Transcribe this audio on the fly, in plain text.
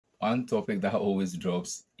One topic that always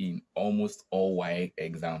drops in almost all WASSCE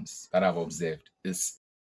exams that I've observed is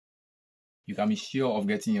you can be sure of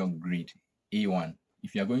getting your grade A1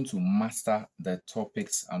 if you are going to master the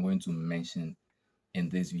topics I'm going to mention in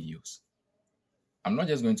these videos. I'm not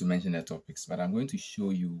just going to mention the topics, but I'm going to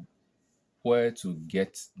show you where to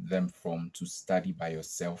get them from to study by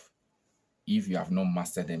yourself if you have not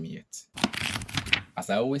mastered them yet. As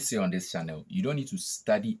I always say on this channel, you don't need to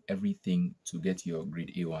study everything to get your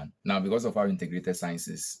grade A1. Now, because of our integrated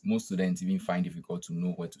sciences, most students even find it difficult to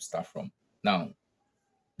know where to start from. Now,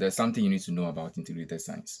 there's something you need to know about integrated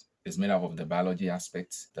science. It's made up of the biology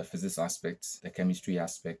aspect, the physics aspect, the chemistry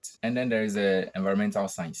aspect, and then there is the environmental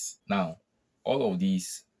science. Now, all of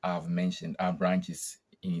these I've mentioned are branches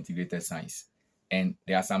in integrated science, and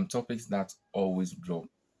there are some topics that always drop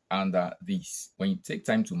under these. When you take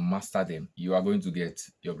time to master them, you are going to get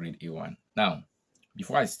your grade A1. Now,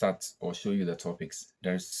 before I start or show you the topics,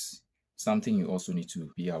 there's something you also need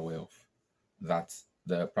to be aware of, that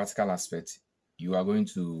the practical aspect, you are going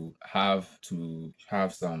to have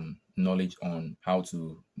some knowledge on how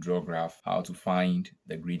to draw graph, how to find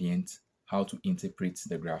the gradient, how to interpret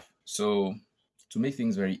the graph. So to make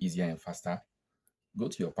things very easier and faster, go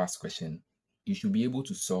to your past question. You should be able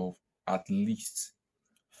to solve at least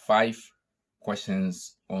 5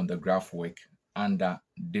 questions on the graph work under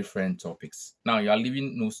different topics. Now, you are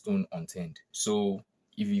leaving no stone unturned. So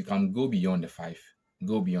if you can go beyond the 5,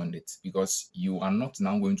 go beyond it, because you are not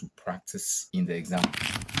now going to practice in the exam.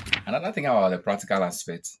 Another thing about the practical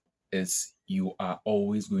aspect is you are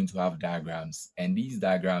always going to have diagrams, and these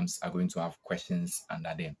diagrams are going to have questions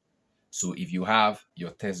under them. So if you have your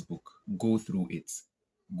textbook, go through it.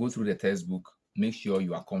 Go through the textbook, make sure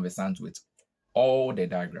you are conversant with all the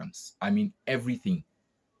diagrams. I mean, everything.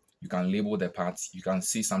 You can label the parts, you can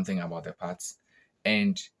say something about the parts,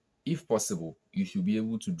 and if possible, you should be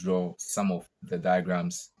able to draw some of the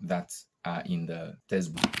diagrams that are in the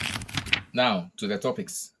textbook. Now, to the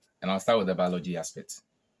topics, and I'll start with the biology aspect.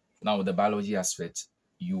 Now, with the biology aspect,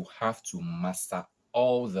 you have to master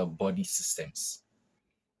all the body systems.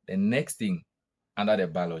 The next thing under the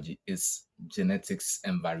biology is genetics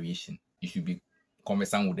and variation. You should be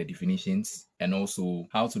conversant with the definitions and also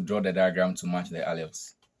how to draw the diagram to match the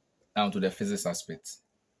alleles. Now to the physics aspect.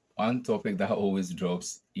 One topic that always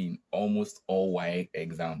drops in almost all WASSCE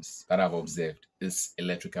exams that I've observed is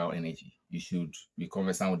electrical energy. You should be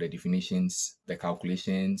conversant with the definitions, the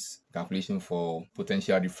calculation for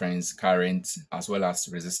potential difference, current, as well as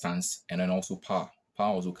resistance, and then also power.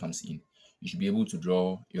 Power also comes in. You should be able to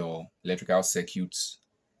draw your electrical circuits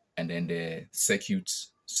and then the circuit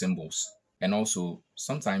symbols. And also,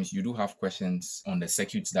 sometimes you do have questions on the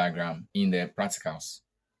circuit diagram in the practicals.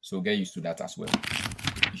 So get used to that as well.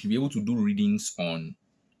 You should be able to do readings on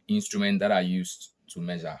instruments that are used to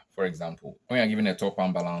measure. For example, when you're given a top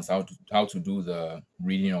arm balance, how to do the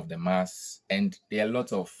reading of the mass. And there are a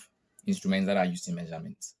lot of instruments that are used in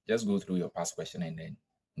measurements. Just go through your past question and then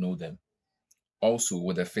know them. Also,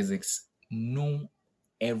 with the physics, know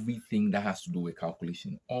everything that has to do with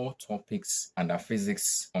calculation. All topics under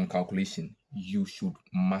physics on calculation, you should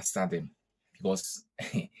master them, because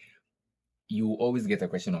you always get a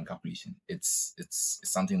question on calculation. It's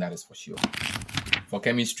something that is for sure. For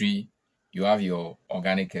chemistry, you have your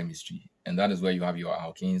organic chemistry, and that is where you have your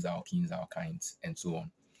alkanes, alkynes, and so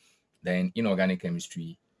on. Then inorganic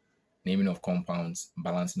chemistry, naming of compounds,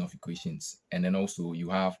 balancing of equations, and then also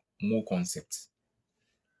you have more concepts.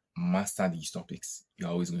 Master these topics, you're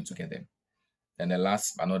always going to get them. Then the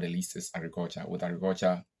last but not the least is agriculture. With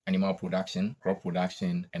agriculture, animal production, crop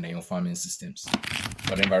production, and then your farming systems.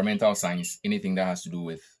 For the environmental science, anything that has to do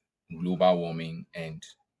with global warming and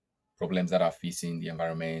problems that are facing the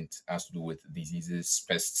environment, has to do with diseases,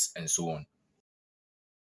 pests, and so on.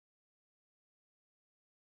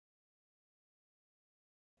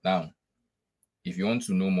 Now, if you want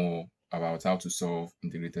to know more about how to solve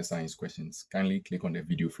integrated science questions, kindly click on the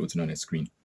video floating on the screen.